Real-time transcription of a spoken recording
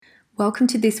Welcome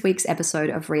to this week's episode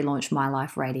of Relaunch My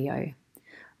Life Radio.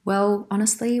 Well,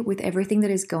 honestly, with everything that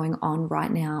is going on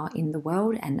right now in the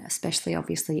world, and especially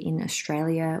obviously in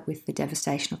Australia with the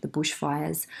devastation of the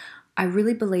bushfires, I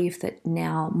really believe that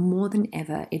now more than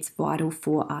ever, it's vital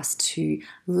for us to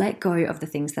let go of the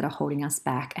things that are holding us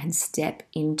back and step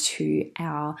into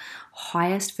our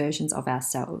highest versions of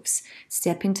ourselves,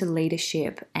 step into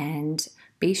leadership and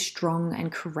be strong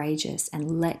and courageous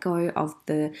and let go of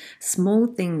the small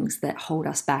things that hold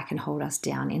us back and hold us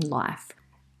down in life.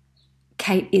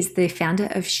 Kate is the founder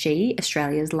of She,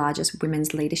 Australia's largest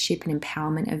women's leadership and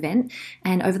empowerment event.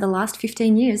 And over the last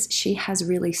 15 years, she has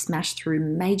really smashed through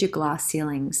major glass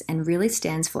ceilings and really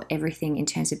stands for everything in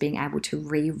terms of being able to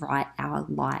rewrite our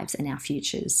lives and our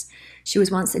futures. She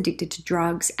was once addicted to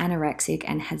drugs, anorexic,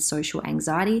 and had social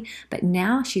anxiety, but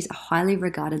now she's a highly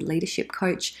regarded leadership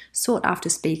coach, sought after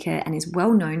speaker, and is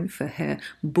well known for her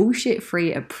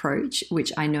bullshit-free approach,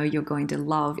 which I know you're going to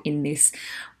love in this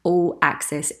all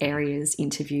access areas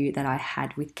interview that I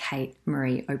had with Kate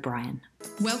Marie O'Brien.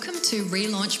 Welcome to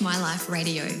Relaunch My Life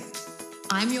Radio.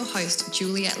 I'm your host,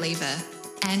 Juliet Lever,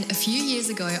 and a few years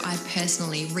ago, I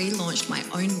personally relaunched my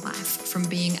own life from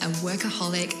being a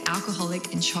workaholic,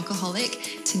 alcoholic, and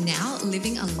chocoholic to now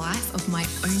living a life of my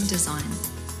own design.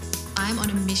 I'm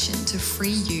on a mission to free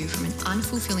you from an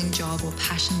unfulfilling job or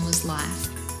passionless life.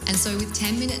 And so with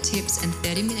 10-minute tips and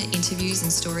 30-minute interviews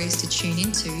and stories to tune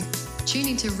into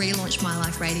Relaunch My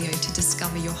Life Radio to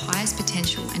discover your highest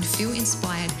potential and feel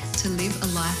inspired to live a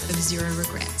life of zero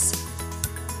regrets.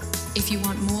 If you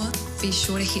want more, be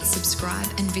sure to hit subscribe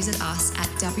and visit us at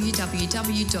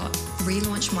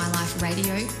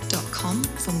www.relaunchmyliferadio.com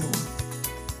for more.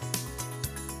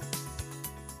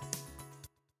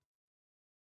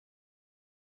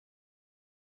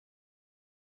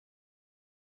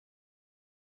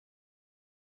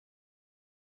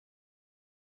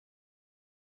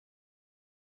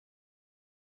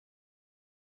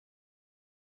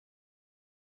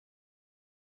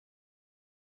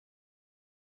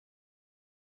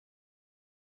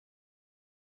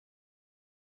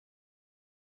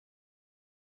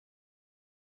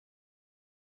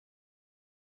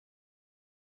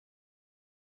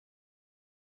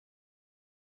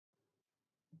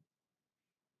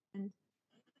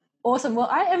 Awesome. Well,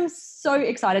 I am so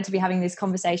excited to be having this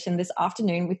conversation this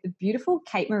afternoon with the beautiful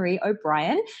Kate Marie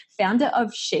O'Brien, founder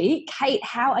of She. Kate,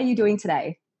 how are you doing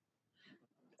today?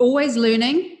 Always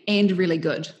learning and really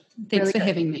good. Thanks for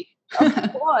having me.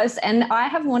 Of course. And I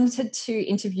have wanted to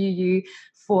interview you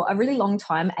for a really long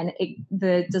time, and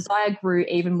the desire grew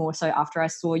even more so after I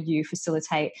saw you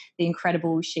facilitate the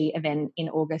incredible She event in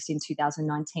August in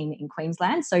 2019 in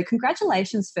Queensland. So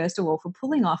congratulations, first of all, for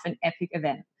pulling off an epic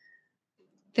event.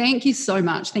 Thank you so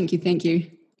much. Thank you.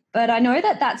 But I know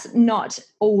that that's not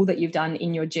all that you've done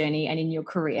in your journey and in your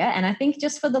career. And I think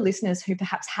just for the listeners who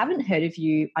perhaps haven't heard of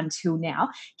you until now,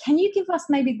 can you give us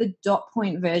maybe the dot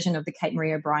point version of the Kate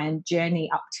Marie O'Brien journey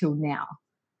up till now?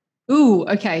 Ooh,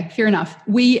 okay, fair enough.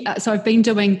 So I've been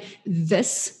doing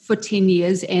this for 10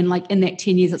 years, and like in that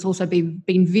 10 years, it's also been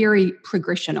very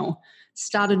progressional.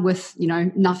 Started with,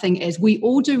 nothing, as we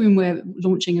all do when we're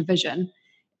launching a vision.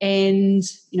 And,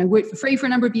 worked for free for a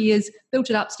number of years,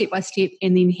 built it up step by step,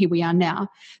 and then here we are now.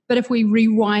 But if we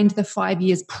rewind the 5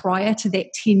 years prior to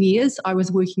that 10 years, I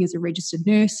was working as a registered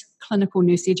nurse, clinical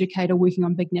nurse educator, working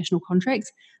on big national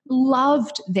contracts.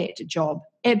 Loved that job.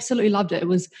 Absolutely loved it. It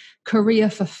was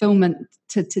career fulfillment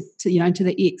to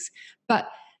the X. But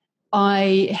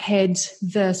I had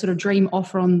the sort of dream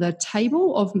offer on the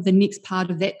table of the next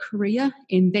part of that career,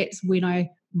 and that's when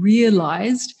I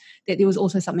realised that there was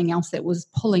also something else that was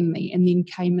pulling me, and then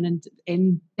came in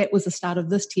and that was the start of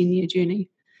this 10-year journey.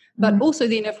 But also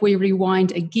then if we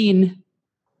rewind again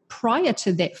prior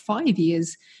to that 5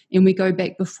 years and we go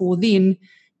back before then,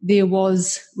 there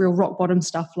was real rock bottom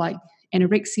stuff like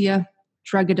anorexia,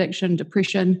 drug addiction,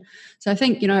 depression. So I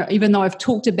think, even though I've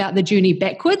talked about the journey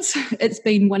backwards, it's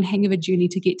been one hang of a journey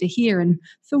to get to here, and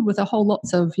filled with a whole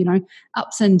lots of,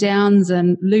 ups and downs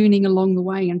and learning along the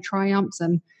way and triumphs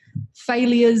and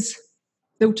failures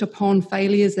built upon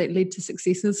failures that led to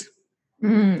successes.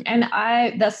 And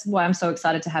that's why I'm so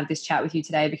excited to have this chat with you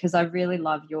today, because I really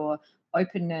love your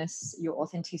openness, your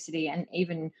authenticity, and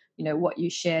even, what you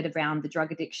shared around the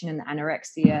drug addiction and the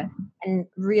anorexia, and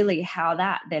really how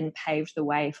that then paved the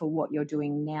way for what you're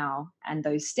doing now and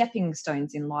those stepping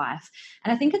stones in life.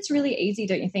 And I think it's really easy,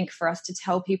 don't you think, for us to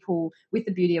tell people with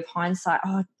the beauty of hindsight,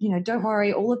 don't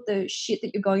worry, all of the shit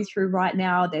that you're going through right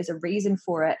now, there's a reason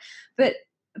for it. But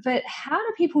how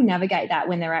do people navigate that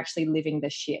when they're actually living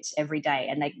the shit every day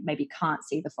and they maybe can't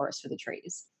see the forest for the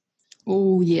trees?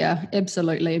 Oh yeah,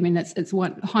 absolutely. I mean, it's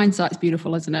one, hindsight's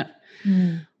beautiful, isn't it?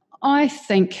 Mm. I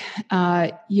think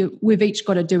we've each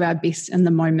got to do our best in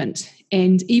the moment.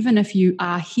 And even if you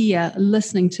are here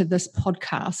listening to this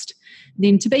podcast,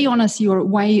 then to be honest, you're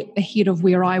way ahead of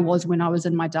where I was when I was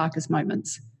in my darkest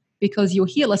moments, because you're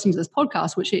here listening to this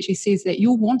podcast, which actually says that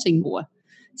you're wanting more.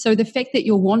 So the fact that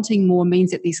you're wanting more means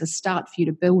that there's a start for you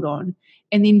to build on.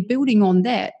 And then building on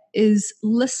that is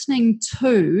listening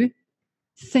to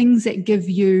things that give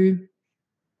you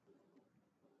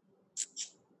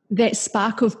that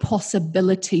spark of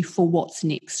possibility for what's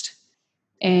next.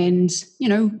 And,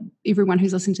 everyone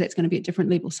who's listening to that's going to be at different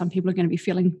levels. Some people are going to be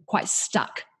feeling quite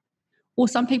stuck, or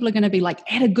some people are going to be like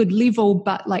at a good level,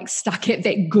 but like stuck at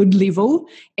that good level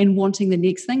and wanting the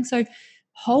next thing. So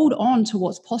hold on to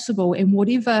what's possible and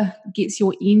whatever gets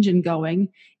your engine going,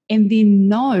 and then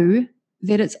know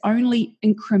that it's only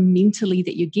incrementally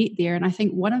that you get there. And I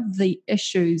think one of the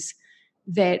issues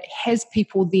that has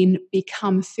people then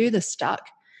become further stuck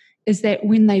is that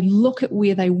when they look at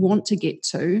where they want to get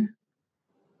to,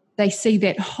 they see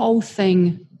that whole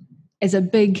thing as a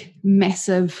big,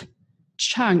 massive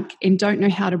chunk and don't know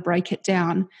how to break it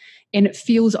down. And it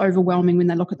feels overwhelming when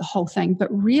they look at the whole thing,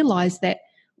 but realize that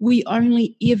we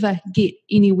only ever get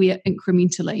anywhere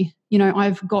incrementally.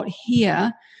 I've got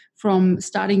here from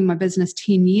starting my business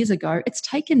 10 years ago. It's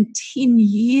taken 10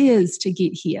 years to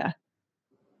get here.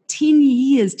 10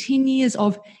 years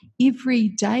of every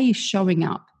day showing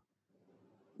up,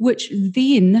 which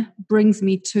then brings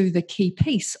me to the key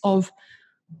piece of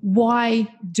why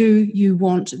do you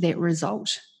want that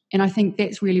result? And I think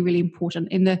that's really, really important.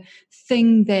 And the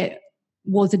thing that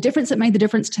was the difference that made the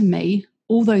difference to me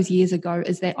all those years ago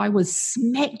is that I was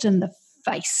smacked in the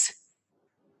face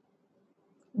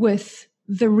with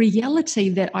the reality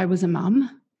that I was a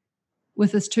mum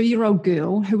with this 2-year-old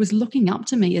girl who was looking up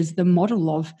to me as the model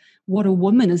of what a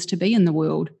woman is to be in the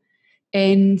world.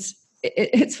 And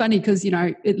it's funny because,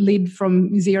 it led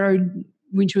from 0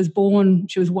 when she was born,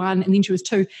 she was 1, and then she was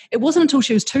 2. It wasn't until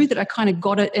she was 2 that I kind of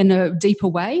got it in a deeper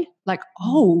way. Like,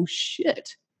 oh,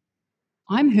 shit,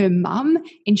 I'm her mum,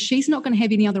 and she's not going to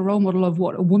have any other role model of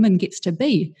what a woman gets to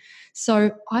be.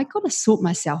 So I got to sort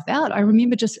myself out. I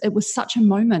remember it was such a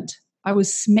moment. I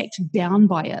was smacked down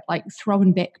by it, like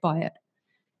thrown back by it.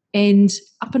 And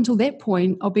up until that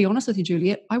point, I'll be honest with you,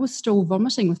 Juliet, I was still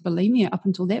vomiting with bulimia up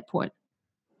until that point,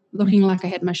 looking like I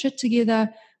had my shit together,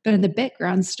 but in the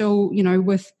background still,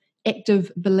 with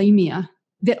active bulimia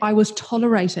that I was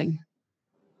tolerating.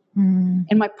 And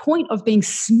my point of being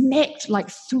smacked,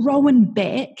 like thrown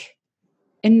back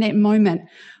in that moment,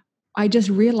 I just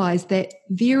realized that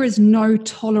there is no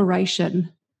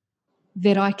toleration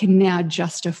that I can now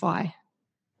justify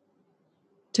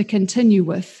to continue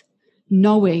with,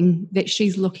 knowing that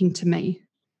she's looking to me.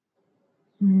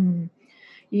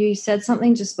 You said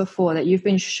something just before that you've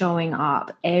been showing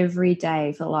up every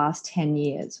day for the last 10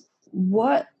 years.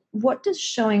 What does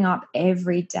showing up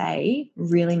every day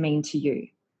really mean to you?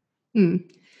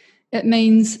 It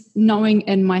means knowing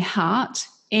in my heart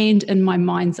and in my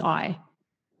mind's eye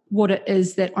what it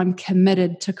is that I'm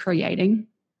committed to creating.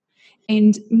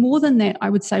 And more than that, I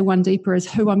would say one deeper is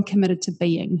who I'm committed to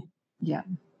being. Yeah.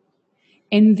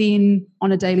 And then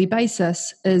on a daily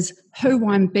basis is who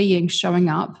I'm being, showing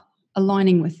up,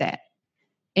 aligning with that.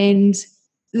 And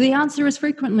the answer is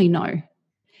frequently no.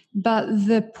 But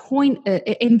the point,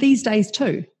 in these days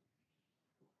too,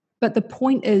 but the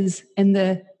point is in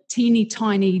the teeny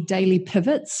tiny daily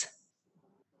pivots,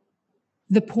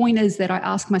 the point is that I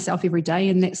ask myself every day,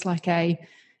 and that's like a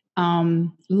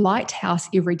lighthouse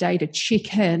every day to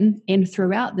check in and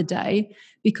throughout the day,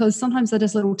 because sometimes they're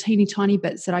just little teeny tiny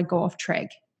bits that I go off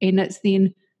track, and it's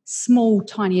then small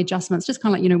tiny adjustments, just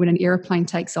kind of like, when an airplane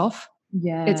takes off.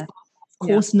 Yeah. It's of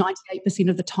course 98%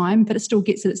 of the time, but it still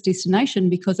gets to its destination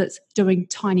because it's doing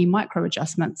tiny micro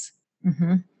adjustments.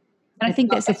 Mm-hmm. And I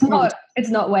think that's the point. It's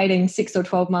not waiting 6 or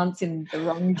 12 months in the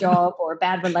wrong job or a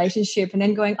bad relationship and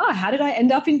then going, oh, how did I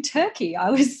end up in Turkey? I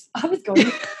was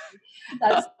going.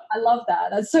 I love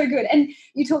that. That's so good. And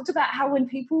you talked about how when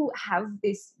people have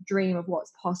this dream of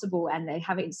what's possible and they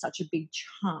have it in such a big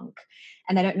chunk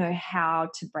and they don't know how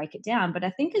to break it down. But I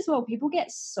think as well, people get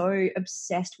so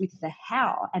obsessed with the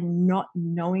how and not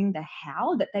knowing the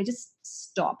how that they just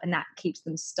stop, and that keeps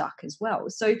them stuck as well.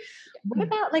 So what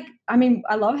about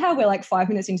I love how we're like 5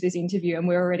 minutes into this interview and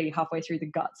we're already halfway through the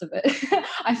guts of it.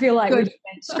 I feel like we just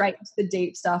went straight into the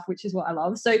deep stuff, which is what I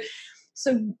love. So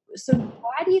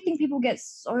why do you think people get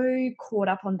so caught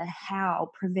up on the how,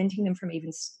 preventing them from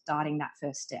even starting that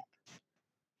first step?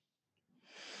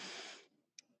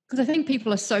 Because I think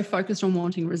people are so focused on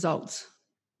wanting results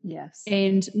Yes.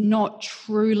 And not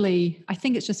truly, I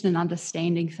think it's just an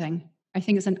understanding thing. I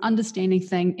think it's an understanding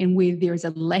thing, and where there is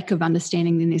a lack of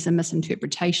understanding, then there's a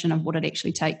misinterpretation of what it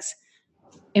actually takes.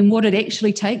 And what it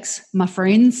actually takes, my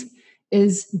friends,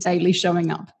 is daily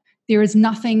showing up. There is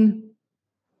nothing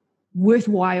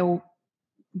worthwhile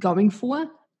going for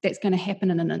that's going to happen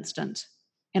in an instant.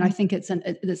 And I think it's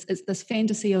this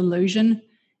fantasy illusion,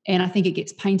 and I think it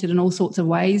gets painted in all sorts of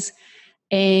ways.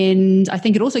 And I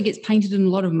think it also gets painted in a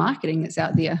lot of marketing that's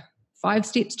out there. 5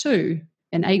 steps to,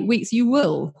 in 8 weeks you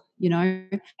will,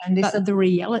 and but the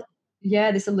reality.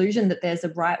 Yeah, this illusion that there's a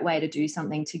right way to do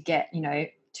something to get,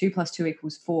 2 + 2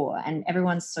 = 4. And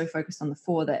everyone's so focused on the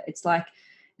 4 that it's like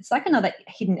another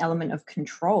hidden element of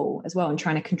control as well, and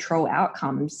trying to control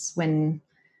outcomes when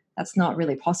that's not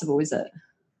really possible, is it?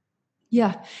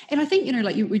 Yeah. And I think,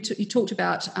 like you talked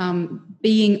about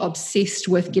being obsessed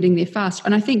with getting there fast.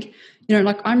 And I think,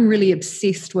 like I'm really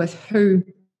obsessed with who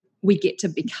we get to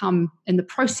become in the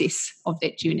process of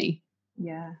that journey.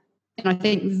 Yeah. And I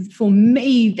think for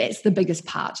me, that's the biggest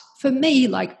part. For me,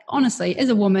 like honestly, as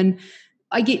a woman,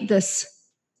 I get this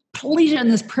pleasure and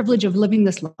this privilege of living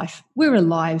this life. We're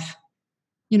alive.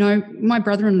 My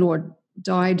brother-in-law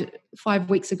died 5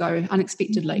 weeks ago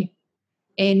unexpectedly.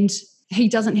 And he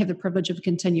doesn't have the privilege of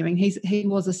continuing. He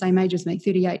was the same age as me,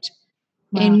 38.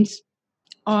 Wow. And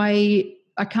I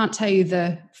can't tell you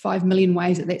the 5 million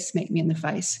ways that smacked me in the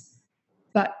face.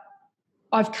 But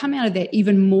I've come out of that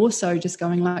even more so just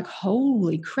going like,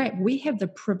 holy crap, we have the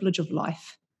privilege of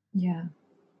life. Yeah.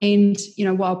 And,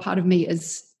 while part of me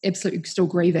is absolutely still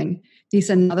grieving, there's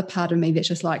another part of me that's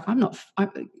just like, I'm not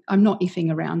effing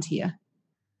around here.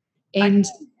 And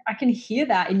I can hear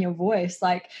that in your voice.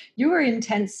 Like you were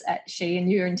intense at She,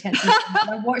 and you were intense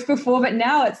I've watched before, but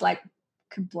now it's like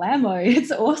kablamo.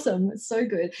 It's awesome. It's so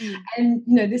good. And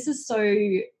this is so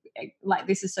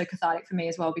cathartic for me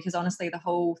as well, because honestly the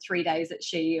whole 3 days at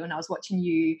She, when I was watching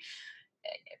you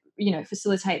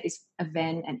facilitate this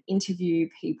event and interview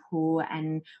people,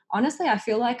 and honestly I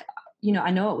feel like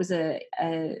I know it was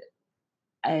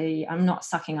I'm not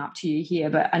sucking up to you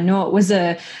here, but I know it was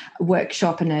a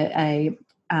workshop and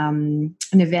an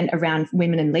event around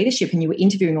women in leadership, and you were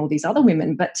interviewing all these other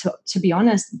women. But to be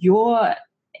honest, your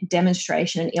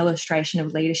demonstration and illustration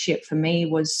of leadership for me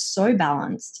was so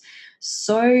balanced,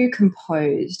 so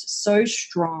composed, so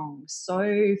strong,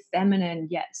 so feminine,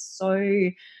 yet so,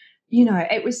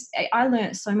 I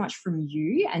learned so much from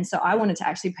you. And so I wanted to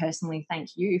actually personally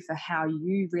thank you for how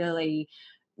you really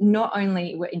not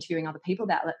only were interviewing other people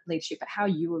about leadership, but how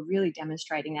you were really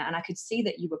demonstrating that. And I could see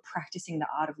that you were practicing the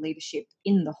art of leadership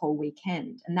in the whole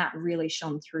weekend. And that really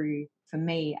shone through for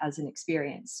me as an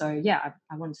experience. So yeah,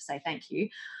 I wanted to say thank you.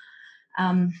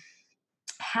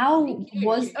 How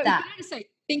was that? Can I just say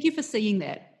thank you for seeing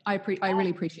that. I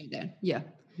really appreciate that. Yeah.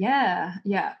 Yeah.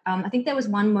 I think there was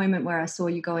one moment where I saw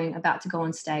you about to go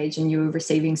on stage, and you were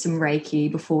receiving some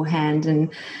Reiki beforehand,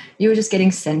 and you were just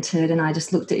getting centered, and I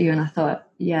just looked at you and I thought,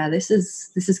 yeah, this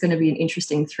is going to be an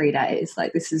interesting 3 days.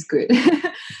 Like, this is good.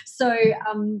 So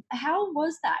how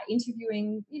was that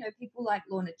interviewing, people like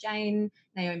Lorna Jane,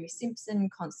 Naomi Simpson,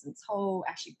 Constance Hall,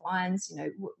 Ashley Bynes?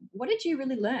 What did you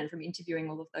really learn from interviewing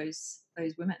all of those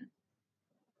women?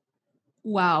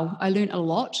 Wow, I learned a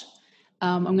lot.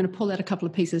 I'm going to pull out a couple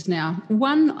of pieces now.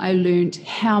 One, I learned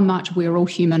how much we're all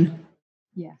human.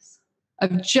 Yes.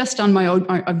 I've just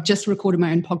recorded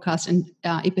my own podcast and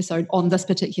episode on this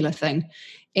particular thing.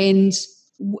 And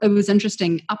it was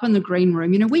interesting. Up in the green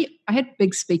room, I had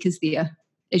big speakers there.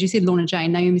 As you said, Lorna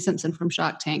Jane, Naomi Simpson from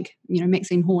Shark Tank,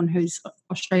 Maxine Horn, who's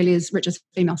Australia's richest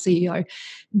female CEO.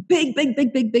 Big,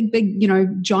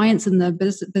 giants in the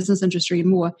business industry and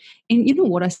more. And you know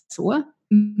what I saw?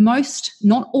 Most,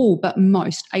 not all, but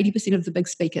most, 80% of the big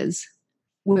speakers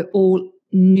were all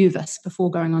nervous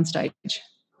before going on stage.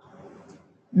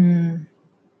 And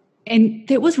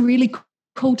that was really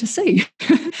cool to see.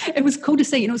 It was cool to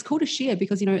see, and it was cool to share,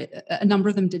 because a number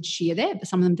of them did share that, but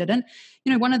some of them didn't.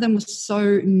 One of them was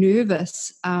so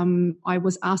nervous. I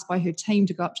was asked by her team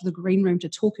to go up to the green room to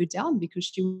talk her down, because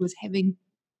she was having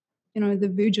the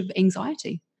verge of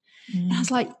anxiety. And I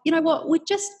was like, what,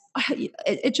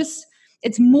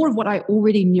 it's more of what I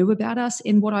already knew about us,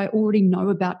 and what I already know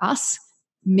about us,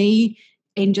 me,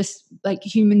 and just like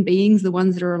human beings, the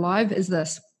ones that are alive, is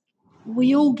this: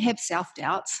 we all have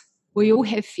self-doubts, we all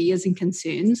have fears and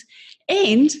concerns,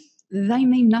 and they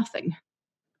mean nothing.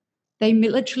 They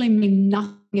literally mean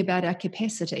nothing about our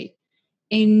capacity.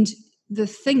 And the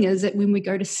thing is that when we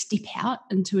go to step out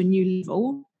into a new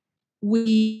level,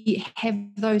 we have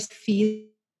those fears,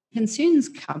 concerns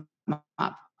come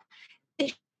up.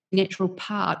 It natural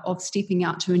part of stepping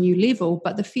out to a new level,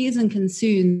 but the fears and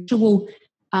concerns will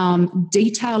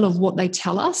detail of what they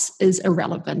tell us is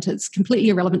irrelevant. It's completely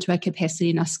irrelevant to our capacity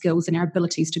and our skills and our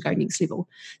abilities to go next level.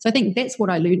 So I think that's what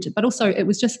I learned. But also it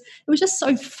was just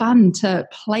so fun to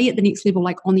play at the next level,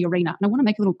 like on the arena. And I want to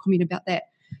make a little comment about that.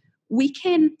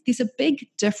 There's a big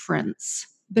difference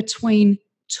between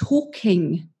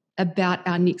talking about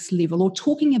our next level or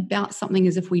talking about something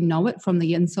as if we know it from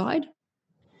the inside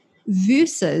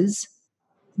versus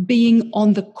being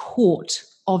on the court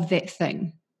of that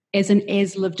thing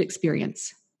as lived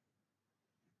experience.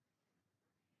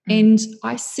 And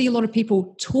I see a lot of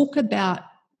people talk about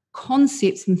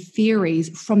concepts and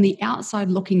theories from the outside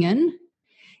looking in,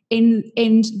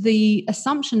 and the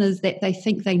assumption is that they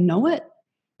think they know it,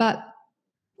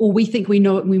 or we think we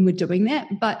know it when we're doing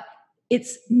that, but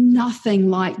it's nothing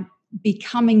like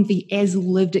becoming the as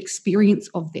lived experience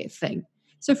of that thing.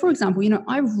 So for example,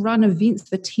 I've run events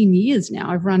for 10 years now.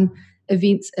 I've run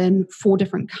events in 4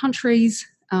 different countries.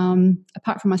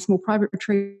 Apart from my small private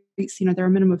retreats, there are a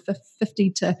minimum of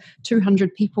 50 to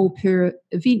 200 people per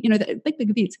event, big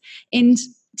events. And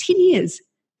 10 years,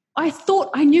 I thought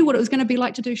I knew what it was going to be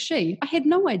like to do She. I had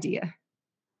no idea.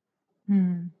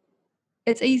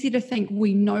 It's easy to think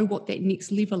we know what that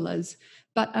next level is,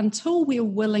 but until we're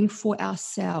willing for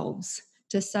ourselves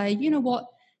to say, you know what,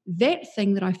 that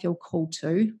thing that I feel called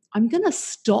to, I'm going to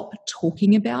stop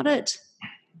talking about it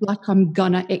like I'm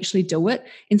going to actually do it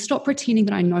and stop pretending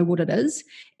that I know what it is.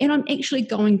 And I'm actually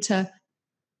going to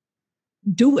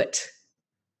do it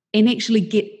and actually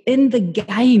get in the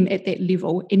game at that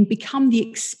level and become the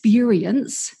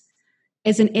experience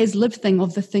as an as-lived thing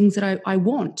of the things that I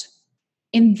want.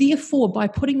 And therefore, by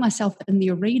putting myself in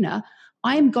the arena,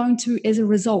 I am going to, as a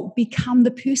result, become the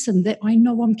person that I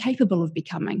know I'm capable of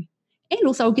becoming. And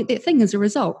also I'll get that thing as a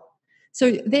result.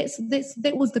 So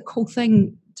that was the cool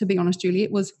thing, to be honest, Julie.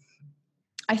 It was,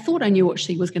 I thought I knew what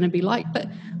She was going to be like, but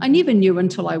I never knew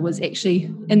until I was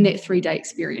actually in that 3-day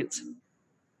experience.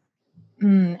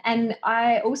 And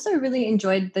I also really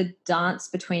enjoyed the dance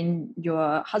between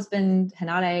your husband,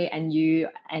 Henare, and you,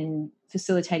 and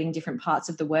facilitating different parts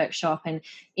of the workshop. And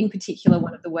in particular,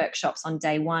 one of the workshops on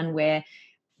day 1 where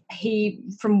he,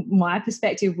 from my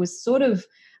perspective, was sort of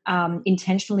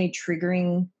intentionally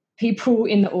triggering people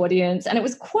in the audience, and it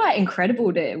was quite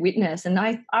incredible to witness, and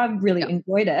I really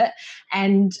enjoyed it,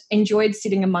 and enjoyed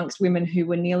sitting amongst women who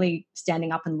were nearly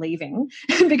standing up and leaving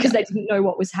because they didn't know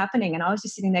what was happening, and I was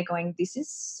just sitting there going, this is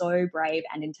so brave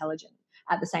and intelligent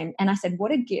at the same. And I said,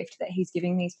 what a gift that he's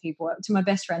giving these people. To my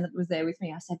best friend that was there with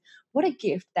me, I said, what a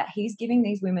gift that he's giving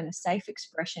these women a safe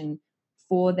expression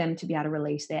for them to be able to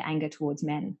release their anger towards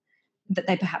men that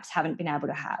they perhaps haven't been able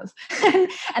to have.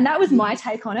 And that was my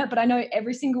take on it, but I know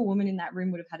every single woman in that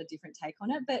room would have had a different take on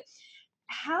it. But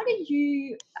how do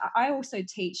you, I also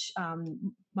teach,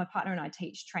 my partner and I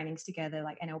teach trainings together,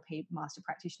 like NLP master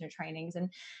practitioner trainings.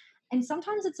 And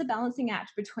sometimes it's a balancing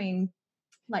act between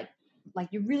like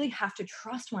you really have to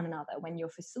trust one another when you're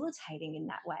facilitating in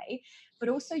that way, but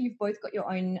also you've both got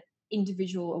your own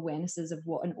individual awarenesses of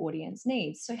what an audience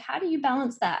needs. So how do you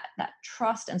balance that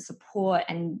trust and support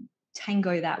and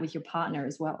tango that with your partner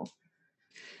as well?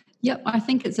 Yep, I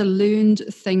think it's a learned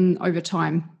thing over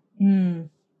time. To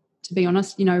be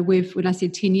honest, when I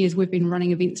said 10 years, we've been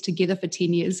running events together for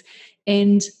 10 years.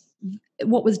 And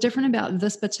what was different about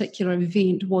this particular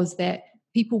event was that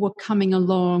people were coming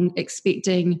along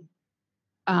expecting,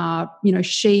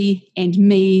 She and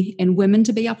me and women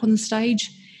to be up on the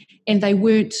stage, and they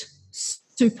weren't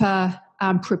super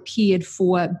prepared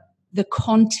for the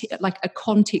context, like a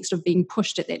context of being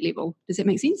pushed at that level. Does that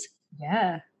make sense?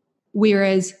 Yeah.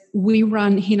 Whereas we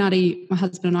run, Henare, my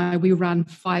husband and I, we run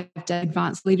 5-day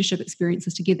advanced leadership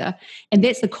experiences together, and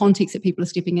that's the context that people are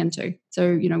stepping into.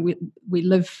 So,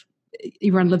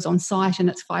 everyone lives on site, and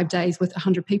it's 5 days with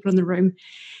 100 people in the room,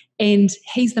 and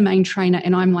he's the main trainer,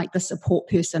 and I'm like the support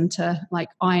person to like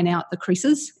iron out the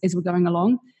creases as we're going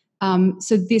along.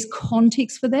 So there's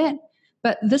context for that.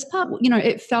 But this part,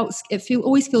 it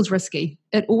always feels risky.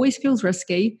 It always feels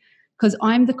risky because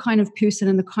I'm the kind of person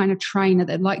and the kind of trainer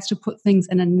that likes to put things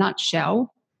in a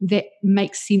nutshell that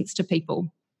makes sense to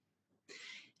people.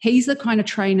 He's the kind of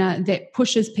trainer that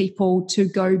pushes people to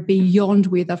go beyond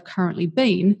where they've currently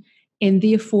been, and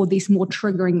therefore there's more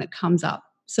triggering that comes up.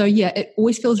 So yeah, it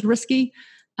always feels risky.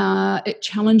 It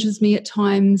challenges me at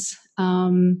times.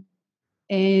 And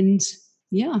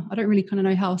yeah, I don't really kind of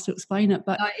know how else to explain it,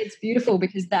 but it's beautiful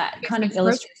because that kind of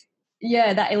illustrates.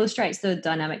 Yeah, that illustrates the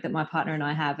dynamic that my partner and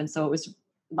I have. And so it was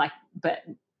like, but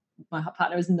my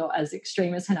partner is not as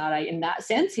extreme as Henare in that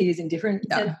sense. He is in different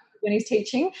sense when he's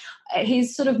teaching.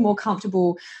 He's sort of more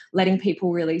comfortable letting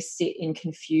people really sit in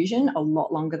confusion a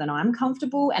lot longer than I'm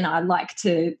comfortable. And I like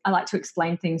to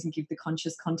explain things and give the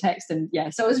conscious context. And yeah,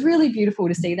 so it was really beautiful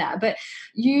to see that. But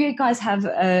you guys have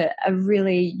a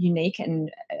really unique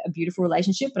and a beautiful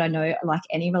relationship. But I know, like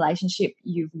any relationship,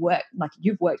 you've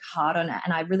worked hard on it.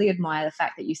 And I really admire the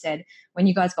fact that you said when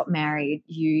you guys got married,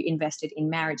 you invested in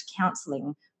marriage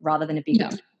counselling rather than a big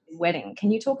wedding.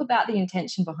 Can you talk about the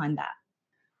intention behind that?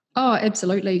 Oh,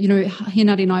 absolutely. You know,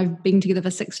 Hinari and I have been together for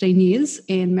 16 years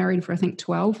and married for, I think,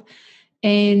 12.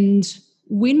 And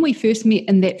when we first met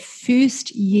in that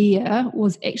first year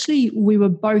was actually, we were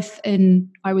both in,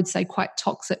 I would say, quite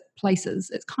toxic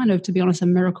places. It's kind of, to be honest, a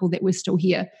miracle that we're still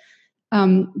here.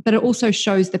 But it also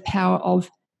shows the power of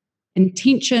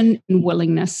intention and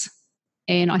willingness.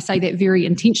 And I say that very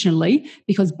intentionally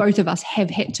because both of us have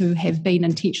had to have been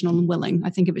intentional and willing. I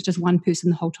think if it's just one person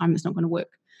the whole time, it's not going to work.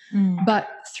 But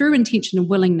through intention and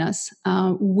willingness,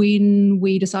 when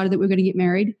we decided that we were going to get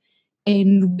married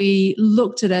and we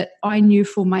looked at it, I knew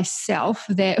for myself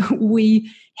that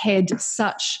we had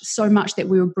so much that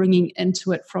we were bringing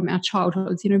into it from our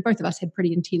childhoods. You know, both of us had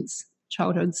pretty intense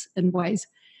childhoods in ways.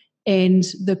 And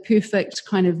the perfect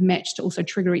kind of match to also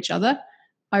trigger each other,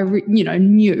 I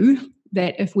knew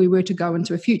that if we were to go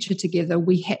into a future together,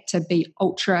 we had to be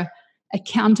ultra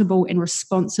accountable and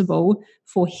responsible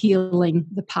for healing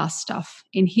the past stuff.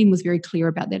 And Hen was very clear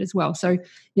about that as well. So,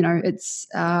 you know, it's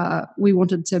we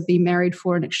wanted to be married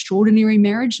for an extraordinary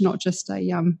marriage, not just a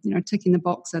ticking the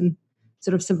box and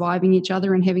sort of surviving each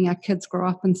other and having our kids grow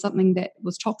up in something that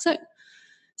was toxic.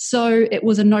 So it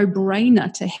was a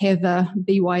no-brainer to have a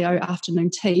BYO afternoon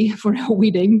tea for our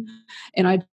wedding. And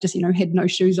I just, had no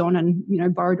shoes on and,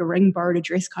 borrowed a ring, borrowed a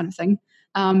dress kind of thing.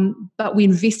 But we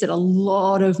invested a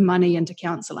lot of money into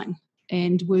counselling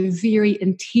and we're very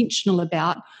intentional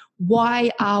about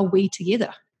why are we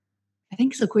together? I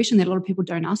think it's a question that a lot of people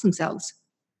don't ask themselves.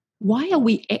 Why are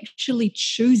we actually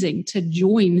choosing to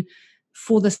join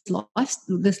for this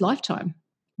lifetime?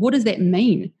 What does that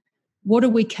mean? What are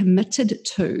we committed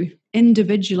to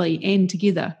individually and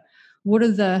together? What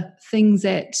are the things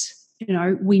that,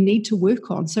 we need to work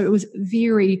on? So it was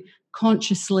very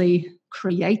consciously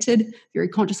created, very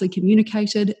consciously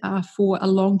communicated for a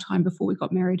long time before we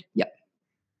got married. Yep.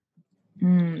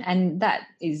 And that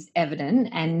is evident.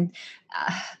 And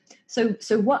so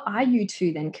what are you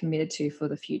two then committed to for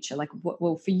the future? Like,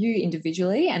 for you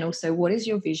individually, and also what is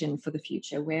your vision for the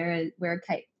future? Where are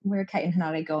Kate and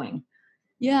Hinari going?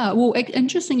 Yeah, well,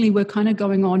 interestingly, we're kind of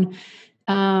going on.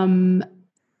 Hinari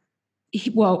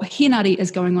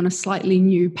is going on a slightly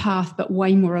new path, but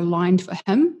way more aligned for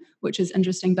him, which is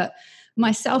interesting. But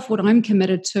myself, what I'm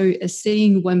committed to is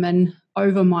seeing women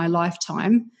over my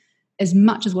lifetime, as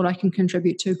much as what I can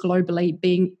contribute to globally,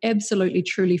 being absolutely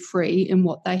truly free in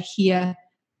what they hear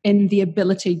and the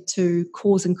ability to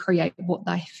cause and create what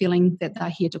they're feeling that they're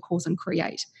here to cause and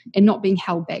create, and not being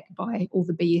held back by all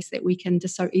the BS that we can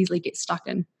just so easily get stuck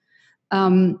in.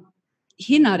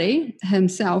 Hinari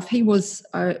himself, he was,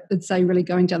 I'd say, really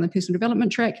going down the personal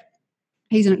development track.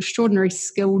 He's an extraordinary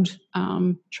skilled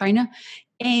trainer,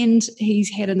 and he's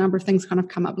had a number of things kind of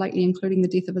come up lately, including the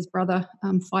death of his brother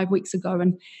 5 weeks ago.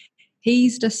 And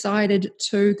he's decided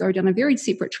to go down a very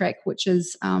separate track, which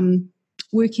is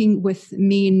working with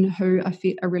men who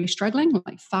are really struggling,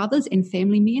 like fathers and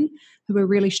family men who are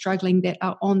really struggling, that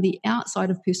are on the outside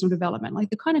of personal development, like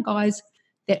the kind of guys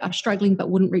that are struggling but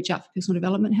wouldn't reach out for personal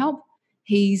development help.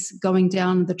 He's going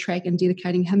down the track and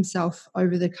dedicating himself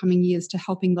over the coming years to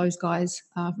helping those guys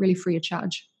really free of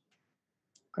charge.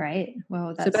 Great.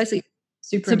 Well, that's so basically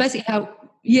super. So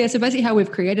basically how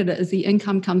we've created it is the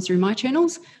income comes through my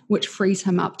channels, which frees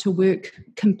him up to work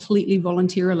completely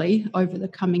voluntarily over the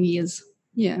coming years.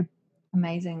 Yeah.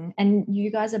 Amazing. And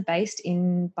you guys are based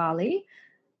in Bali,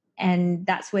 and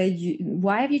that's where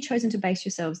why have you chosen to base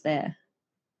yourselves there?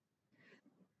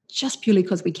 Just purely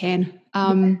because we can.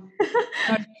 I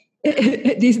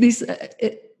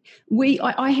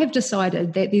have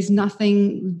decided that there's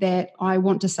nothing that I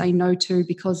want to say no to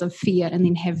because of fear and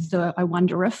then have the I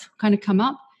wonder if kind of come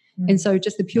up. And so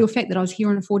just the pure fact that I was here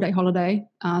on a 4-day holiday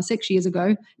 6 years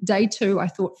ago, day 2, I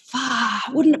thought,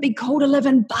 wouldn't it be cool to live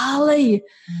in Bali?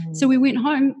 So we went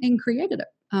home and created it.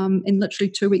 And literally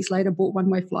 2 weeks later, bought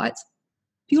one-way flights,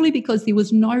 purely because there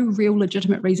was no real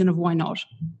legitimate reason of why not.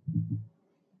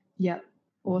 Yep.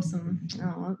 Awesome.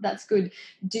 Oh, that's good.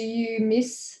 Do you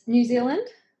miss New Zealand?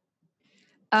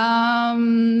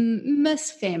 Miss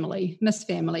family,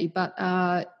 but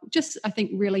just I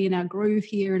think really in our groove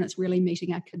here, and it's really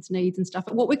meeting our kids' needs and stuff.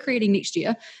 But what we're creating next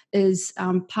year is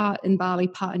part in Bali,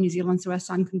 part in New Zealand, so our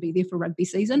son can be there for rugby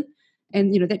season.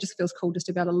 And, that just feels cool just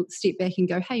to be able to step back and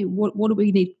go, hey, what do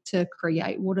we need to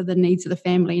create? What are the needs of the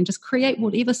family? And just create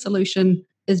whatever solution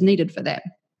is needed for that.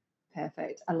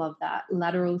 Perfect. I love that.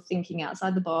 Lateral thinking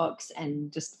outside the box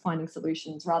and just finding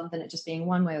solutions rather than it just being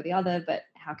one way or the other, but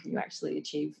how can you actually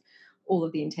achieve all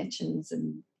of the intentions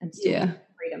and still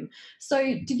freedom. So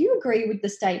did you agree with the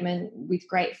statement, with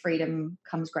great freedom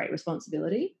comes great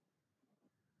responsibility?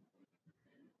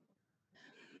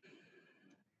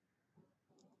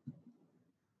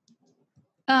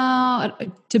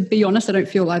 To be honest, I don't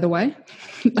feel either way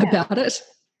about it.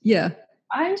 Yeah.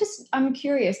 I'm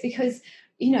curious because,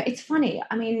 it's funny.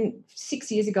 I mean,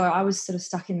 6 years ago, I was sort of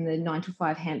stuck in the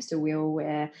 9-to-5 hamster wheel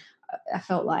where I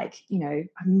felt like,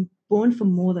 I'm born for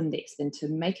more than this, than to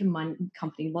make a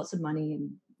company, lots of money,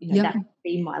 and, that would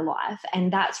be my life.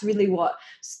 And that's really what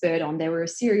spurred on. There were a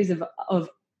series of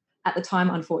at the time,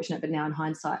 unfortunate, but now in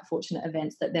hindsight, fortunate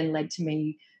events that then led to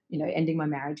me, ending my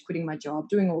marriage, quitting my job,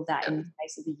 doing all that in the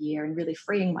space of a year and really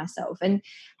freeing myself. And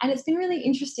it's been really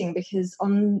interesting because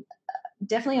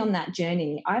definitely on that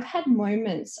journey, I've had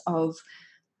moments of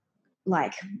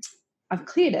like, I've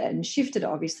cleared it and shifted it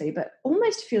obviously, but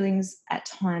almost feelings at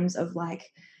times of like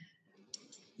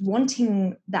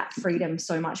wanting that freedom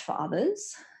so much for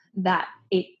others that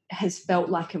it has felt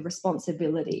like a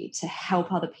responsibility to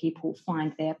help other people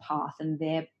find their path and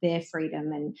their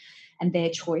freedom and their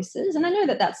choices. And I know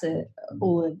that that's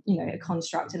all a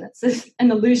construct and it's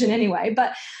an illusion anyway,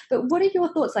 but what are your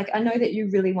thoughts? Like, I know that you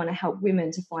really want to help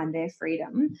women to find their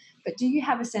freedom, but do you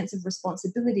have a sense of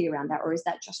responsibility around that, or is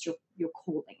that just your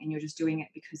calling and you're just doing it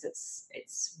because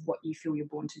it's what you feel you're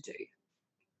born to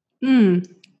do?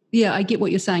 Yeah, I get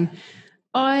what you're saying.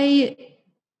 I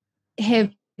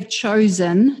have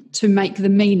chosen to make the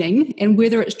meaning, and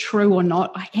whether it's true or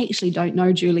not, I actually don't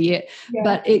know, Juliet,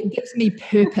 but it gives me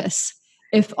purpose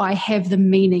if I have the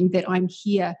meaning that I'm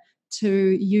here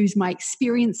to use my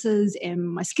experiences and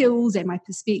my skills and my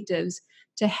perspectives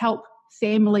to help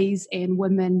families and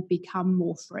women become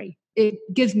more free. It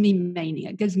gives me meaning,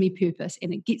 it gives me purpose,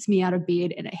 and it gets me out of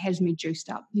bed and it has me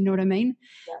juiced up. You know what I mean?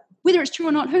 Yeah. Whether it's true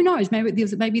or not, who knows?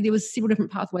 Maybe there was several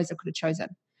different pathways I could have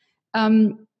chosen.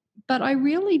 But I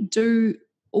really do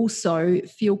also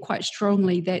feel quite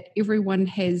strongly that everyone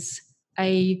has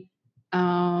their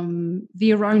own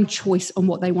choice on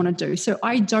what they want to do. So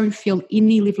I don't feel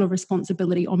any level of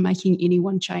responsibility on making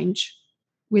anyone change,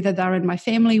 whether they're in my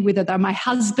family, whether they're my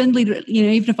husband,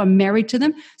 even if I'm married to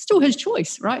them, still his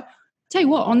choice, right? Tell you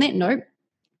what, on that note,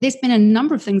 there's been a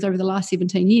number of things over the last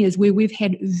 17 years where we've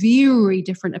had very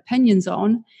different opinions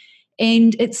on,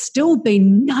 and it's still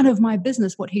been none of my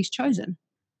business what he's chosen.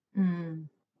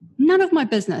 None of my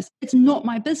business. It's not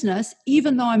my business,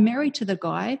 even though I'm married to the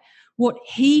guy, what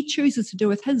he chooses to do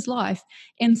with his life.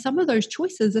 And some of those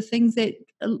choices are things that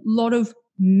a lot of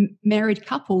married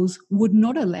couples would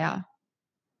not allow.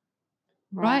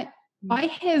 Right? I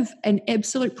have an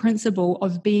absolute principle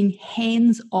of being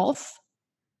hands off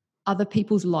other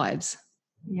people's lives.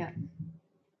 Yeah.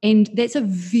 And that's a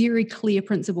very clear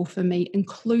principle for me,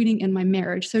 including in my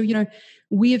marriage. So,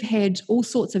 we have had all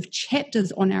sorts of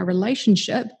chapters on our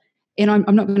relationship, and I'm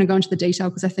not going to go into the detail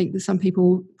because I think that some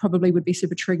people probably would be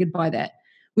super triggered by that.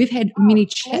 We've had many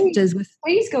chapters with...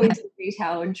 Please go into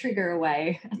detail and trigger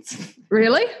away.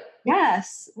 Really?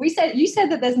 Yes. You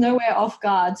said that there's nowhere off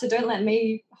guard, so don't let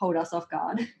me hold us off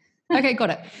guard. Okay,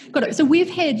 got it. So we've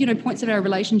had, points of our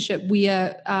relationship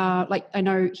where, I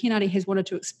know Hinari has wanted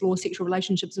to explore sexual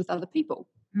relationships with other people.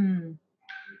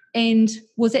 And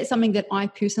was that something that I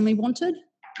personally wanted?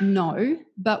 No.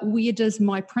 But where does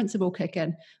my principle kick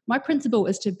in? My principle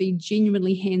is to be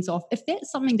genuinely hands-off. If that's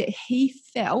something that he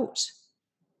felt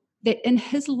that in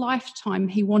his lifetime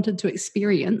he wanted to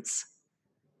experience,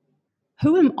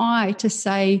 who am I to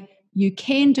say you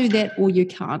can do that or you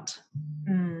can't?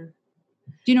 Do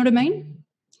you know what I mean?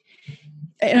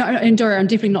 And Dora, I'm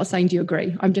definitely not saying do you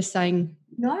agree. I'm just saying...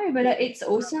 No, but it's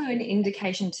also an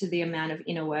indication to the amount of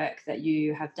inner work that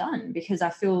you have done, because I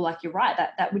feel like you're right,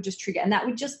 that would just trigger, and that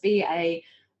would just be a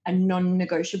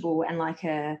non-negotiable and like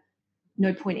a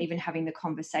no point even having the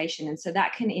conversation. And so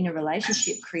that can, in a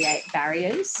relationship, create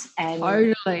barriers. And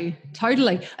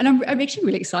Totally. And I'm actually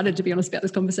really excited, to be honest, about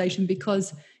this conversation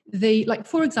because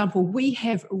for example, we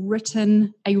have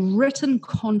written a written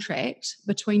contract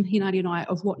between Hinari and I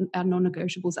of what our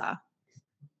non-negotiables are.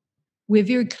 We're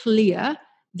very clear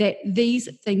that these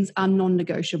things are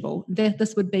non-negotiable. That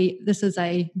this is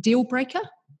a deal breaker,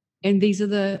 and these are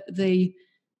the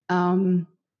terms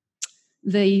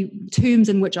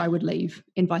in which I would leave,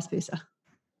 and vice versa.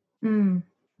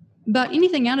 But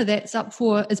anything out of that's up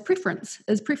for is preference.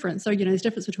 So there's a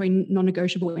difference between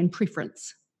non-negotiable and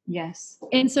preference. Yes.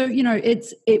 And so,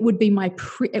 it would be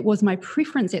it was my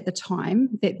preference at the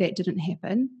time that didn't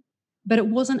happen, but it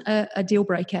wasn't a deal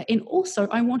breaker. And also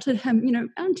I wanted him,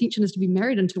 our intention is to be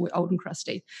married until we're old and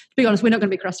crusty. To be honest, we're not going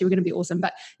to be crusty, we're going to be awesome,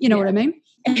 but you know what I mean?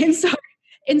 And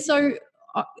so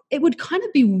it would kind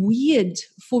of be weird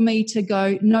for me to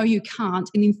go, no, you can't.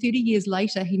 And then 30 years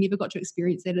later, he never got to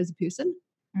experience that as a person.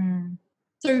 Mm.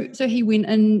 So he went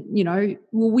and,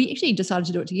 we actually decided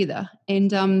to do it together.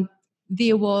 And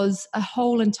there was a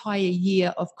whole entire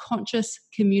year of conscious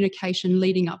communication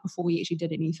leading up before we actually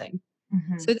did anything.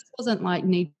 Mm-hmm. So this wasn't like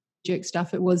knee-jerk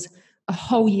stuff. It was a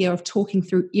whole year of talking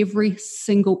through every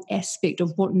single aspect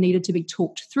of what needed to be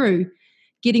talked through,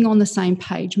 getting on the same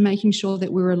page, making sure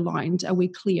that we're aligned, are we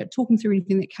clear, talking through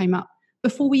anything that came up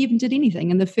before we even did anything.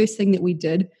 And the first thing that we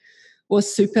did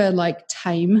was super like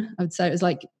tame. I would say it was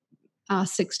like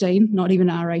R16, not even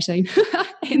R18.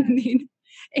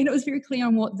 And it was very clear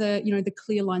on what the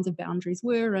clear lines of boundaries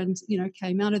were, and,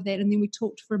 came out of that. And then we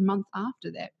talked for a month after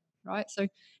that, right? So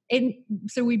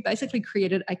we basically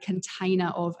created a container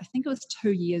of, I think it was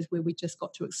 2 years, where we just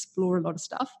got to explore a lot of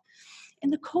stuff.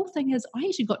 And the cool thing is I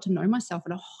actually got to know myself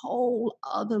at a whole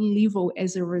other level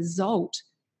as a result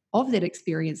of that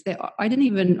experience that I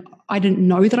didn't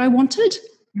know that I wanted.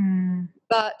 Mm.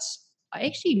 But I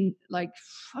actually, I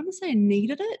don't say I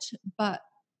needed it, but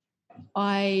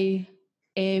I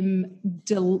am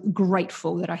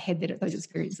grateful that I had those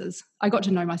experiences. I got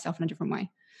to know myself in a different way.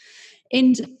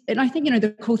 And I think,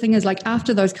 the cool thing is, like,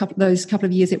 after those couple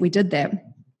of years that we did that,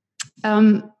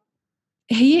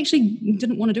 he actually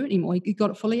didn't want to do it anymore. He got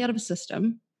it fully out of his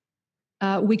system.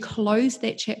 We closed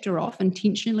that chapter off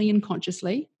intentionally and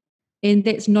consciously, and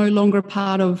that's no longer a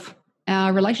part of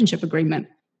our relationship agreement.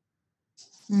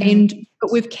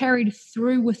 But we've carried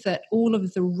through with it all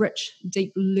of the rich,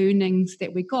 deep learnings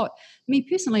that we got. Me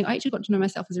personally, I actually got to know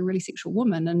myself as a really sexual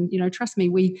woman, and trust me,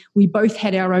 we both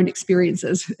had our own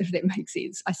experiences, if that makes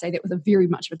sense. I say that with a very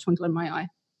much of a twinkle in my eye.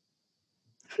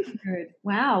 Good.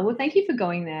 Wow. Well, thank you for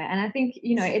going there. And I think,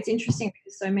 it's interesting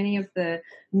because so many of the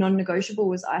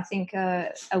non-negotiables, I think,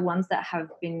 are ones that have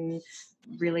been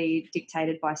really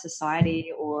dictated by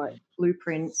society or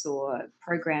blueprints or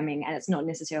programming, and it's not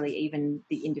necessarily even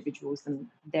the individuals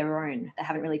their own. They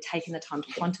haven't really taken the time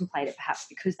to contemplate it, perhaps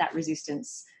because that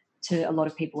resistance to a lot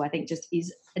of people, I think, just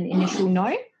is an initial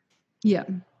no. Yeah,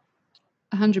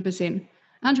 100%.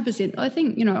 100%. I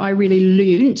think, I really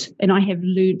learned, and I have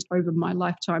learned over my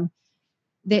lifetime,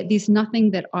 that there's nothing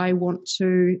that I want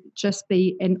to just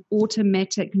be an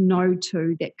automatic no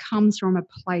to that comes from a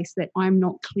place that I'm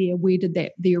not clear where did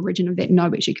the origin of that no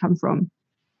actually come from.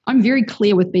 I'm very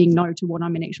clear with being no to what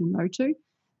I'm an actual no to,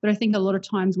 but I think a lot of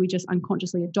times we just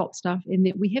unconsciously adopt stuff and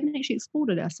that we haven't actually explored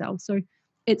it ourselves. So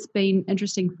it's been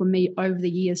interesting for me over the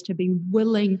years to be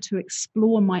willing to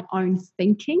explore my own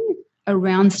thinking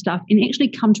around stuff and actually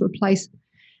come to a place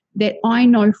that I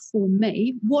know for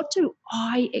me, what do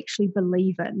I actually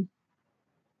believe in?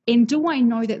 And do I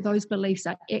know that those beliefs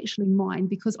are actually mine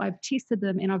because I've tested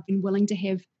them and I've been willing to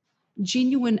have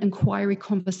genuine inquiry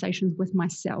conversations with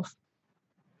myself?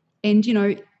 And,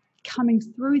 coming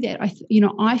through that,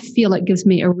 I feel it gives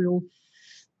me a real,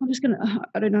 I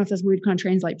don't know if this word kind of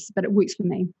translates, but it works for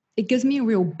me. It gives me a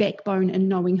real backbone in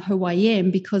knowing who I am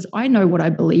because I know what I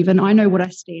believe in. I know what I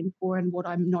stand for and what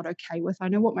I'm not okay with. I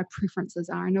know what my preferences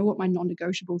are. I know what my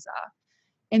non-negotiables are.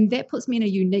 And that puts me in a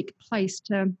unique place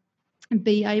to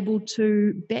be able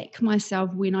to back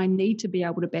myself when I need to be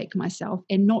able to back myself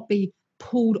and not be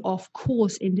pulled off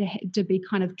course and to be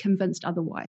kind of convinced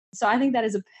otherwise. So I think that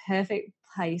is a perfect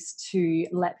place to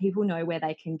let people know where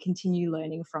they can continue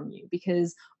learning from you,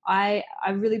 because I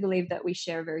really believe that we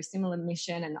share a very similar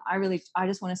mission, and I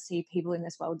just want to see people in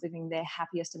this world living their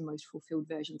happiest and most fulfilled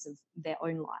versions of their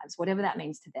own lives, whatever that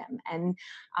means to them. And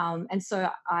so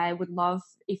I would love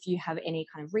if you have any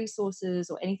kind of resources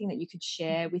or anything that you could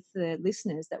share with the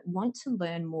listeners that want to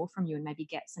learn more from you and maybe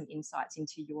get some insights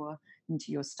into your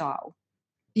style.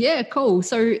 Yeah, cool.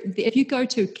 So if you go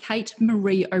to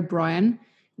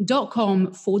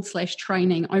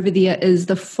katemarieobrien.com/training, over there is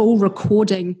the full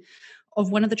recording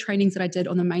of one of the trainings that I did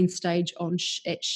on the main stage at